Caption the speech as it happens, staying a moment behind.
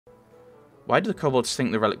Why do the kobolds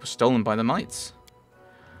think the relic was stolen by the mites?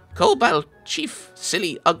 Kobold chief,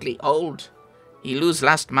 silly, ugly, old. He lose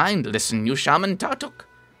last mind. Listen, you shaman Tartuk.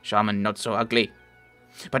 Shaman not so ugly.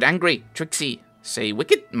 But angry, tricksy, say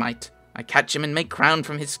wicked might. I catch him and make crown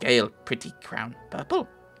from his scale. Pretty crown, purple.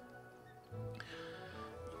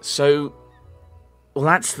 So, well,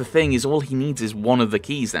 that's the thing, is all he needs is one of the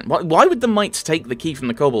keys then. Why would the mites take the key from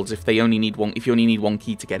the kobolds if they only need one, if you only need one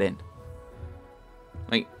key to get in?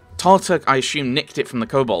 Like, Tartuk, I assume, nicked it from the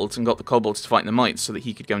kobolds and got the kobolds to fight the mites so that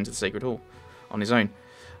he could go into the Sacred Hall on his own.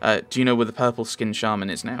 Do you know where the purple-skinned shaman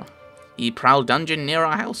is now? He prowl dungeon near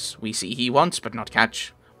our house. We see he wants, but not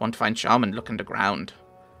catch. Want to find shaman, look underground.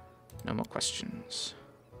 No more questions.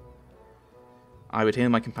 I would hear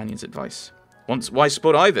my companion's advice. Why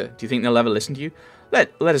support either? Do you think they'll ever listen to you?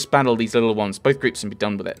 Let us battle these little ones, both groups, and be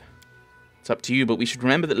done with it. It's up to you, but we should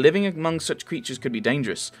remember that living among such creatures could be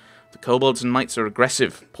dangerous. The kobolds and mites are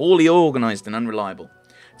aggressive, poorly organised, and unreliable.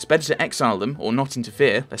 It's better to exile them, or not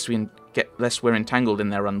interfere, lest we're entangled in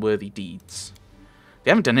their unworthy deeds.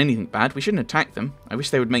 They haven't done anything bad. We shouldn't attack them. I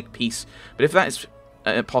wish they would make peace. But if that is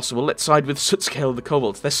possible, let's side with Sootscale the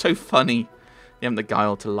kobolds. They're so funny. They haven't the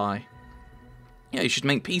guile to lie. Yeah, you should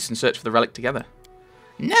make peace and search for the relic together.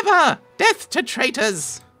 Never! Death to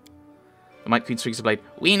traitors! The Mite Queen swings a blade.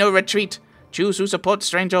 We no retreat. Choose who supports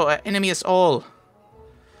stranger or enemy us all.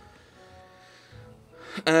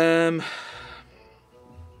 Yeah,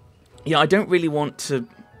 I don't really want to...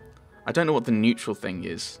 I don't know what the neutral thing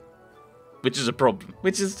is. Which is a problem.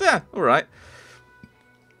 Which is, alright.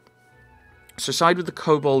 So side with the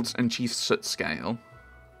kobolds and Chief Sootscale.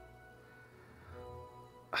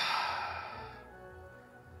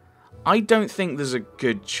 I don't think there's a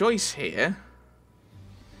good choice here.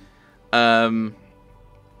 So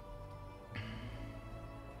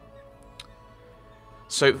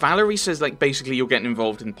Valerie says, like, basically you're getting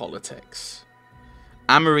involved in politics.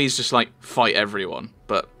 Amory's just like, fight everyone,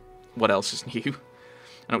 but what else is new?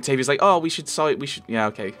 And Octavia's like, oh, we should, yeah,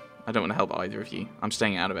 okay. I don't want to help either of you. I'm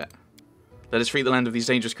staying out of it. Let us free the land of these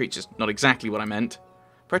dangerous creatures. Not exactly what I meant.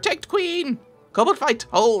 Protect Queen! Kobold fight!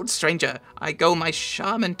 Hold, stranger! I go my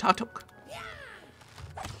shaman Tartuk.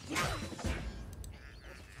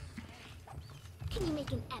 Can you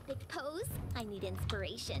make an epic pose? I need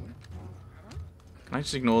inspiration. Can I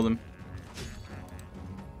just ignore them?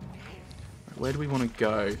 Where do we want to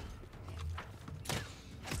go?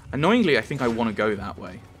 Annoyingly, I think I want to go that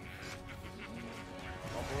way.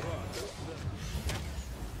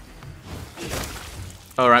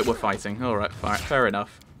 Alright, we're fighting. Alright, fair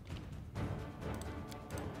enough.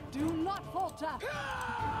 Do not falter!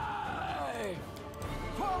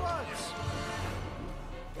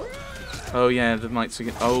 Oh yeah, the mites are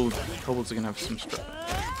gonna... Oh, the kobolds are gonna have some...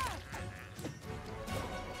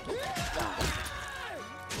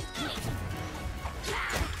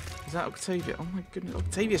 Is that Octavia? Oh my goodness.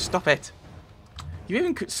 Octavia, stop it! You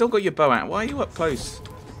even still got your bow out. Why are you up close?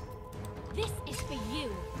 This is for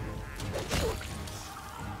you.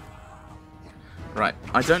 Right,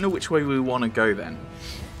 I don't know which way we want to go then.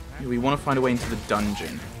 We want to find a way into the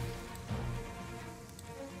dungeon.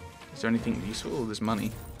 Is there anything useful? Oh, there's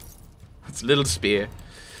money. It's a little spear.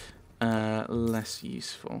 Less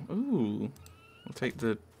useful. Ooh. We'll take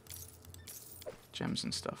the gems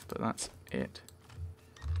and stuff, but that's it.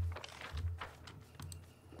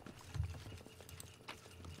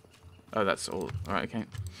 Oh, that's all. Alright, okay.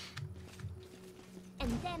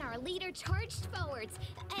 And then our leader charged forwards.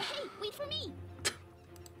 Hey, wait for me.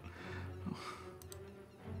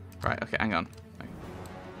 Right, okay, hang on.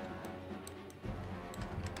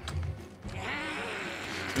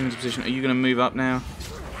 Into position. Are you going to move up now?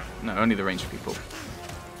 No, only the ranged people.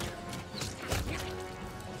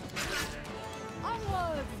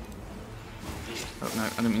 Oh no, I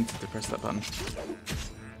didn't mean to depress that button.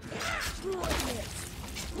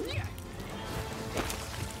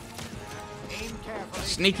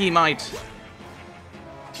 Sneaky mite.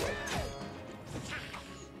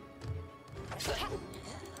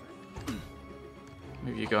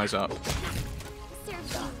 Move you guys up.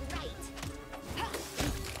 Serves you right.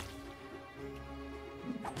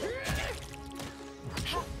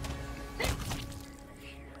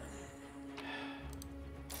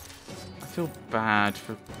 I feel bad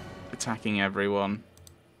for attacking everyone.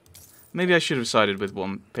 Maybe I should have sided with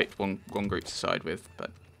picked one group to side with,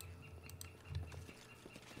 but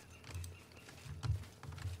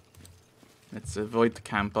let's avoid the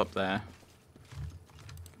camp up there.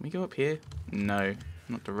 Can we go up here? No,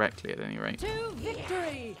 not directly at any rate. To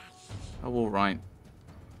victory! Oh, all right.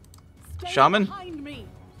 Stay Shaman? behind me.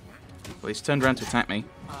 Well, he's turned around to attack me.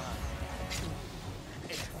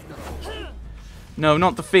 No,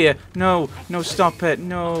 not the fear. No, no, stop it.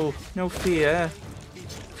 No, no fear.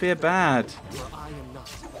 Fear bad.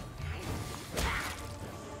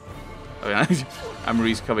 Oh yeah,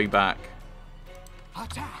 Amory's coming back.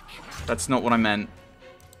 Attack. That's not what I meant.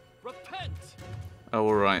 Repent. Oh,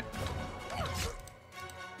 alright.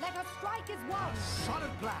 Let us strike as one.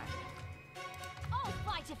 Solid plan. I'll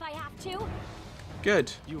fight if I have to.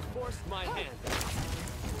 Good. You forced my hand.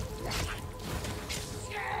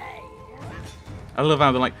 I love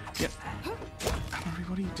how they're like, yeah. Amory,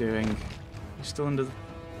 what are you doing? You're still under the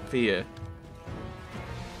fear.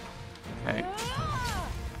 Okay.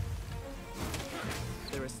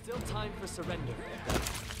 There is still time for surrender.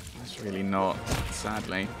 That's really not,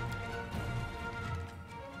 sadly.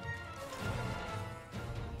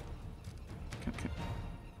 Okay.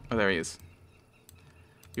 Oh, there he is.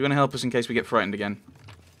 You want to help us in case we get frightened again?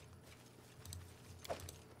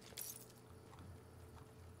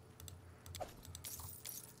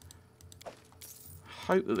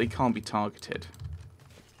 Hope that they can't be targeted.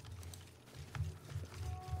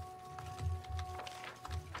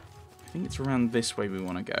 I think it's around this way we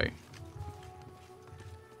want to go.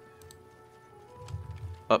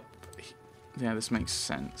 Up. Yeah, this makes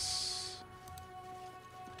sense.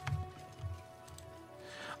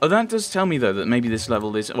 Oh, that does tell me, though, that maybe this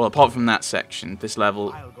level is... Well, apart from that section, this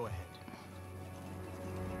level... I'll go ahead.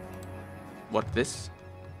 What, this?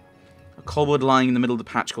 A kobold lying in the middle of the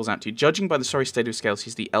patch calls out to you. Judging by the sorry state of his scales,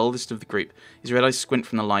 he's the eldest of the group. His red eyes squint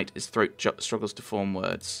from the light. His throat struggles to form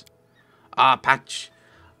words. Ah, Patch.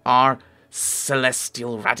 Our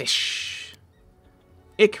celestial radish.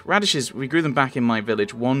 Ick, radishes. We grew them back in my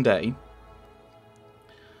village one day.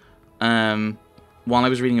 While I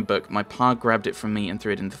was reading a book, my pa grabbed it from me and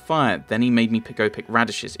threw it into the fire. Then he made me go pick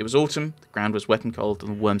radishes. It was autumn. The ground was wet and cold,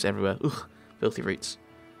 and the worms everywhere. Ugh, filthy roots.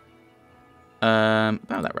 About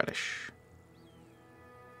that radish.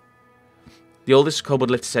 The oldest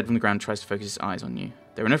kobold lifts his head from the ground and tries to focus his eyes on you.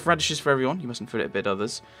 There are enough radishes for everyone. You mustn't forbid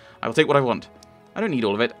others. I will take what I want. I don't need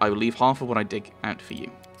all of it. I will leave half of what I dig out for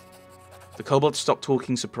you. The kobolds stop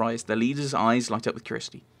talking, surprised. Their leader's eyes light up with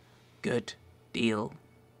curiosity. Good deal.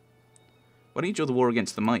 Why don't you join the war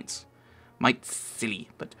against the mites? Mites, silly,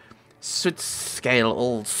 but soot scale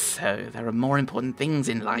also. There are more important things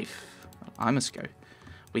in life. Well, I must go.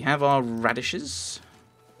 We have our radishes.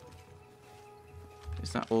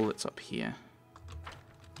 Is that all that's up here?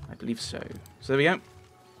 I believe so. So there we go.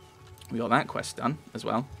 We got that quest done as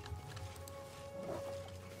well.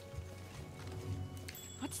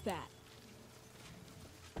 What's that?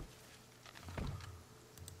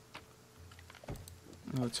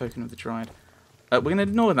 Another token of the Dryad. We're going to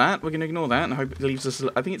ignore that. We're going to ignore that and hope it leaves us...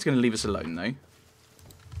 I think it's going to leave us alone, though.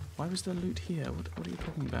 Why was there loot here? What are you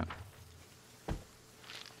talking about?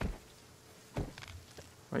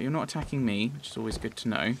 Right, you're not attacking me, which is always good to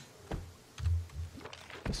know.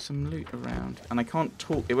 There's some loot around. And I can't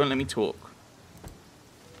talk. It won't let me talk.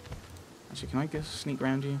 Actually, can I go sneak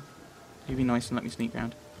around you? Can you be nice and let me sneak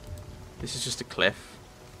around? This is just a cliff.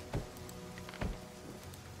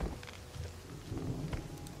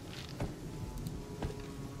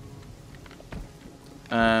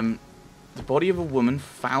 The body of a woman,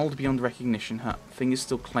 fouled beyond recognition. Her fingers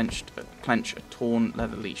still clench a torn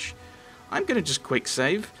leather leash. I'm going to just quick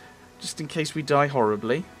save, just in case we die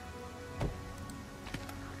horribly.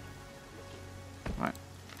 Right.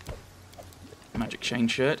 Magic chain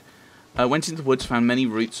shirt. Went into the woods, found many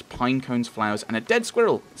roots, pine cones, flowers, and a dead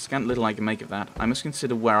squirrel. Scant little I can make of that. I must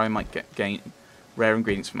consider where I might gain rare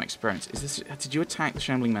ingredients for my experiments. Did you attack the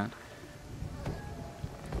shambling man?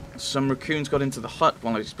 Some raccoons got into the hut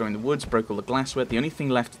while I was exploring the woods, broke all the glassware. The only thing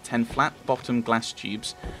left are 10 flat-bottomed glass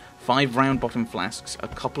tubes, 5 round-bottomed flasks, a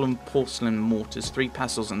couple of porcelain mortars, 3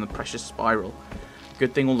 pestles, and the precious spiral.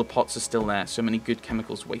 Good thing all the pots are still there. So many good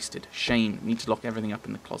chemicals wasted. Shame. Need to lock everything up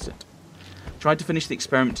in the closet. Tried to finish the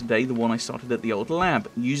experiment today, the one I started at the old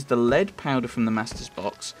lab. Used the lead powder from the master's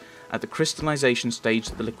box. At the crystallization stage,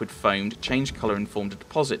 the liquid foamed, changed colour, and formed a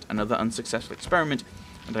deposit. Another unsuccessful experiment,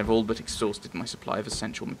 and I've all but exhausted my supply of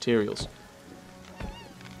essential materials.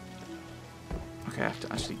 Okay, I have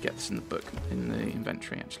to actually get this in the book, in the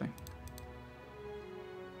inventory, actually.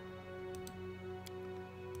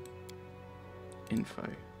 Info.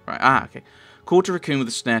 Right, okay. Caught a raccoon with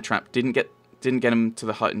a snare trap. Didn't get him to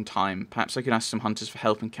the hut in time. Perhaps I could ask some hunters for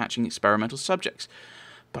help in catching experimental subjects.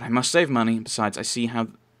 But I must save money. Besides, I see how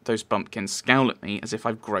those bumpkins scowl at me as if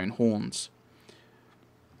I've grown horns.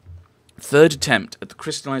 Third attempt at the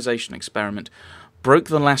crystallization experiment. Broke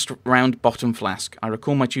the last round bottom flask. I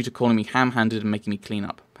recall my tutor calling me ham-handed and making me clean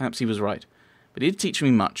up. Perhaps he was right. But he did teach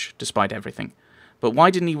me much, despite everything. But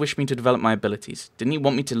why didn't he wish me to develop my abilities? Didn't he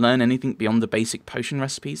want me to learn anything beyond the basic potion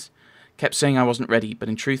recipes? Kept saying I wasn't ready, but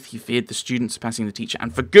in truth he feared the students surpassing the teacher,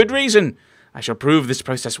 and for good reason! I shall prove this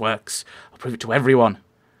process works. I'll prove it to everyone.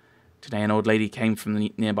 Today an old lady came from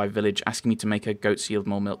the nearby village asking me to make her goats yield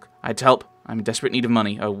more milk. I had to help. I'm in desperate need of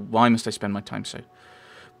money. Oh, why must I spend my time so?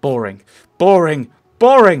 Boring. Boring.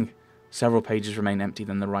 Boring! Several pages remain empty,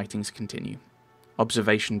 then the writings continue.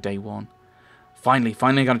 Observation day 1. Finally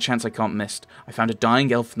I got a chance I can't miss. I found a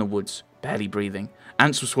dying elf in the woods, barely breathing.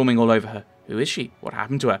 Ants were swarming all over her. Who is she? What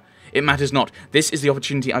happened to her? It matters not. This is the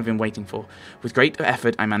opportunity I've been waiting for. With great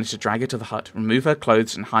effort, I managed to drag her to the hut, remove her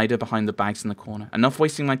clothes, and hide her behind the bags in the corner. Enough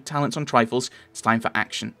wasting my talents on trifles. It's time for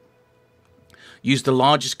action. Use the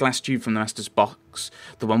largest glass tube from the master's box,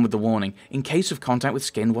 the one with the warning. In case of contact with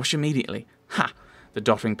skin, wash immediately. Ha! The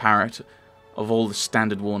doddering parrot of all the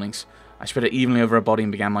standard warnings. I spread it evenly over her body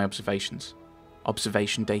and began my observations.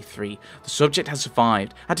 Observation day 3. The subject has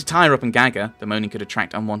survived. Had to tie her up and gag her. The moaning could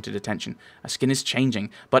attract unwanted attention. Her skin is changing,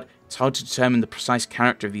 but it's hard to determine the precise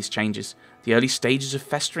character of these changes. The early stages of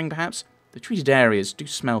festering, perhaps? The treated areas do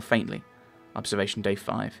smell faintly. Observation day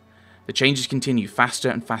 5. The changes continue, faster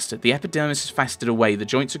and faster. The epidermis is fasted away. The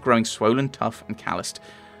joints are growing swollen, tough, and calloused.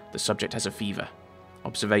 The subject has a fever.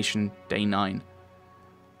 Observation day 9.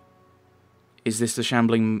 Is this the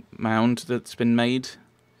shambling mound that's been made?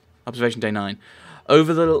 Observation day 9.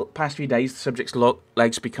 Over the past few days, the subject's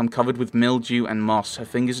legs become covered with mildew and moss. Her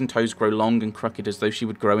fingers and toes grow long and crooked as though she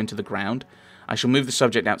would grow into the ground. I shall move the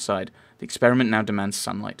subject outside. The experiment now demands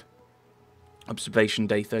sunlight. Observation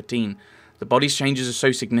day 13. The body's changes are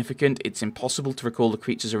so significant, it's impossible to recall the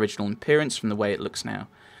creature's original appearance from the way it looks now.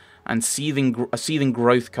 And a seething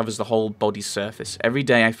growth covers the whole body's surface. Every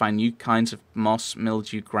day I find new kinds of moss,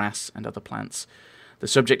 mildew, grass, and other plants. The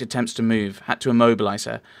subject attempts to move, had to immobilize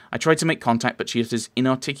her. I tried to make contact, but she utters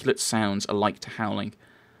inarticulate sounds alike to howling.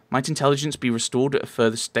 Might intelligence be restored at a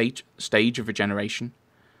further stage of regeneration?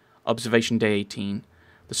 Observation day 18.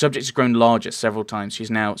 The subject has grown larger several times. She is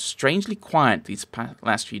now strangely quiet these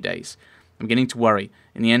last few days. I'm beginning to worry.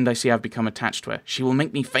 In the end, I see I've become attached to her. She will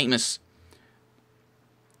make me famous.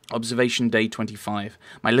 Observation day 25.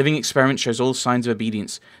 My living experiment shows all signs of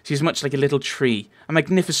obedience. She is much like a little tree, a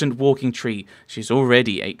magnificent walking tree. She is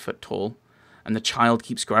already 8 foot tall. And the child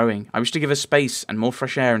keeps growing. I wish to give her space and more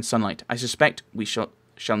fresh air and sunlight. I suspect we shall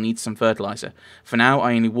need some fertilizer. For now,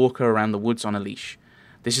 I only walk her around the woods on a leash.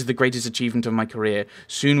 This is the greatest achievement of my career.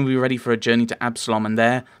 Soon we'll be ready for a journey to Absalom, and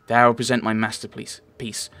there I will present my masterpiece.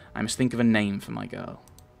 I must think of a name for my girl.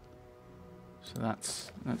 So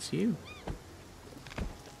that's you.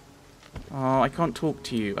 Oh, I can't talk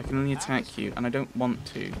to you. I can only attack you, and I don't want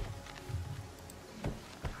to.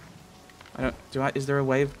 Is there a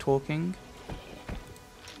way of talking?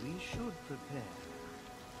 We should prepare.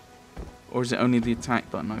 Or is it only the attack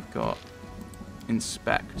button I've got?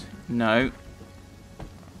 Inspect. No.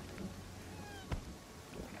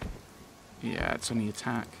 Yeah, it's only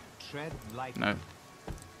attack. Tread light. No.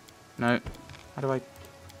 No. How do I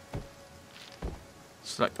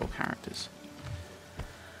select all characters?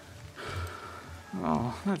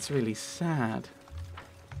 Oh, that's really sad.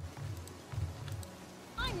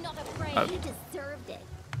 I'm not afraid. Oh. You deserved it.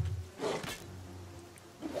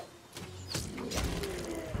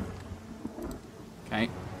 Okay.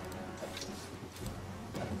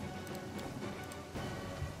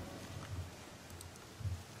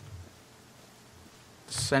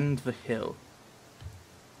 Descend the hill.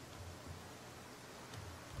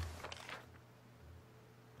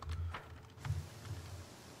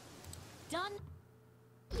 Done.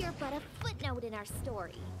 You're but a footnote in our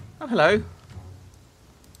story. Oh, hello.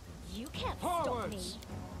 You can't stop me.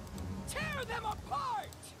 Tear them apart!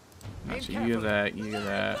 Actually, you're there, you're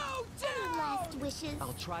there. Any last wishes?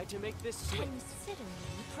 I'll try to make this swift. Consider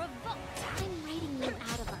me provoked. I'm writing you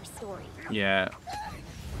out of our story. Yeah.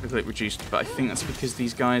 A bit reduced, but I think that's because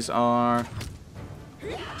these guys are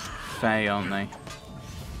Fae, aren't they?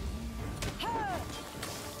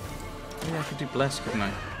 Yeah, I could do Bless, couldn't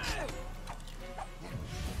I?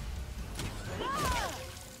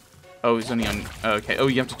 Oh, it's only on... Oh, okay. Oh,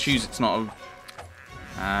 you have to choose. It's not a...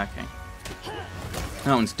 Ah, okay.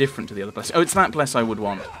 That one's different to the other Bless. Oh, it's that Bless I would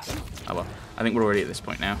want. Oh, well. I think we're already at this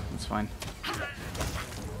point now. That's fine.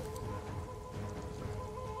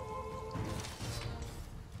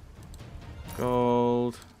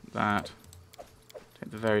 Gold. That. Take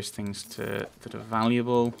the various things that are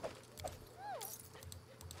valuable.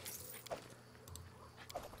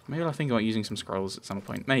 Maybe I'll think about using some scrolls at some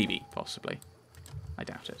point. Maybe. Possibly. I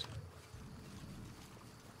doubt it.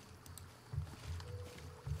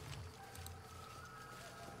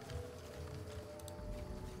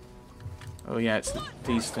 Oh yeah, it's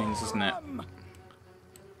these things, isn't it?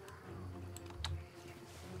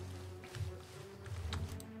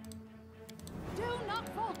 Do not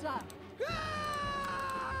falter.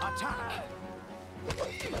 Attack!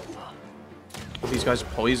 Oh, these guys are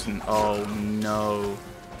poison. Oh no.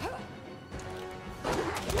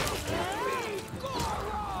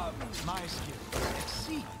 My skills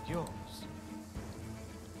exceed yours.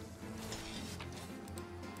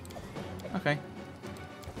 Okay.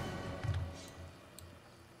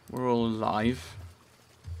 We're all alive.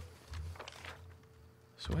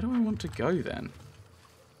 So where do I want to go then?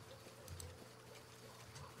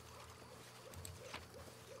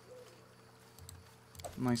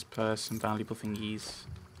 Nice purse and valuable thingies.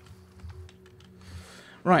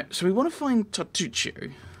 Right, so we want to find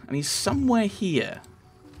Tartuccio, and he's somewhere here.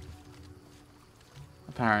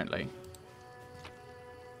 Apparently.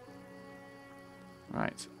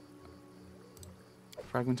 Right.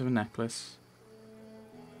 Fragment of a necklace.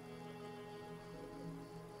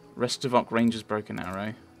 Restovok Ranger's broken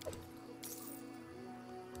arrow.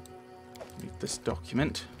 Read this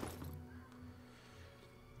document.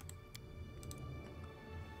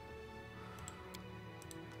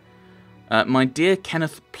 My dear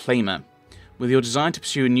Kenneth Plamer, with your desire to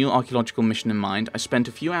pursue a new archaeological mission in mind, I spent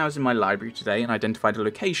a few hours in my library today and identified a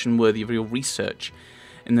location worthy of your research.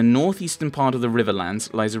 In the northeastern part of the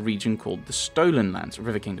Riverlands lies a region called the Stolen Lands,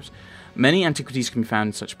 River Kingdoms. Many antiquities can be found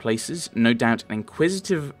in such places. No doubt an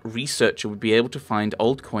inquisitive researcher would be able to find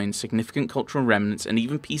old coins, significant cultural remnants, and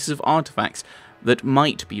even pieces of artifacts that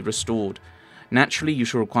might be restored. Naturally, you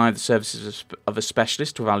shall require the services of a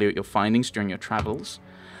specialist to evaluate your findings during your travels.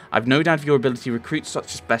 I've no doubt of your ability to recruit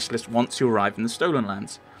such a specialist once you arrive in the Stolen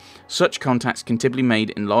Lands. Such contacts can typically be made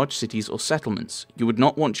in large cities or settlements. You would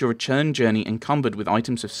not want your return journey encumbered with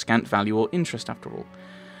items of scant value or interest, after all.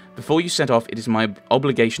 Before you set off, it is my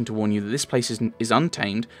obligation to warn you that this place is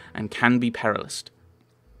untamed and can be perilous.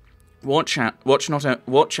 Watch out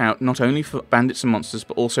not only for bandits and monsters,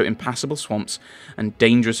 but also impassable swamps and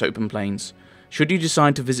dangerous open plains. Should you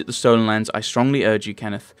decide to visit the Stolen Lands, I strongly urge you,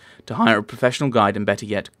 Kenneth, to hire a professional guide and, better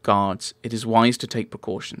yet, guards. It is wise to take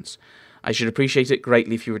precautions. I should appreciate it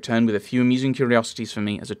greatly if you return with a few amusing curiosities for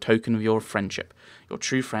me as a token of your friendship. Your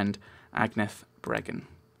true friend, Agneth Bregan.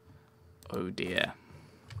 Oh dear.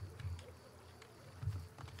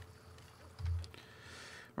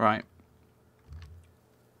 Right.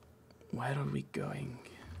 Where are we going?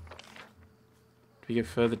 Do we go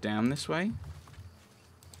further down this way?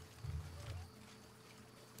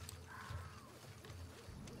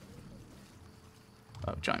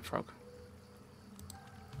 Oh, giant frog.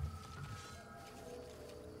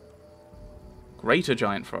 Greater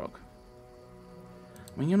giant frog.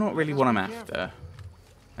 I mean, you're not really what I'm after.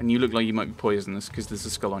 And you look like you might be poisonous because there's a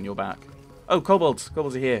skull on your back. Oh, kobolds!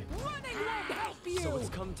 Kobolds are here. So it's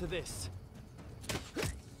come to this.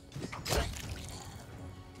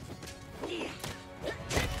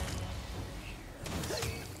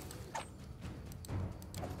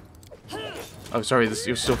 Oh, sorry,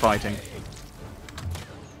 you're still fighting.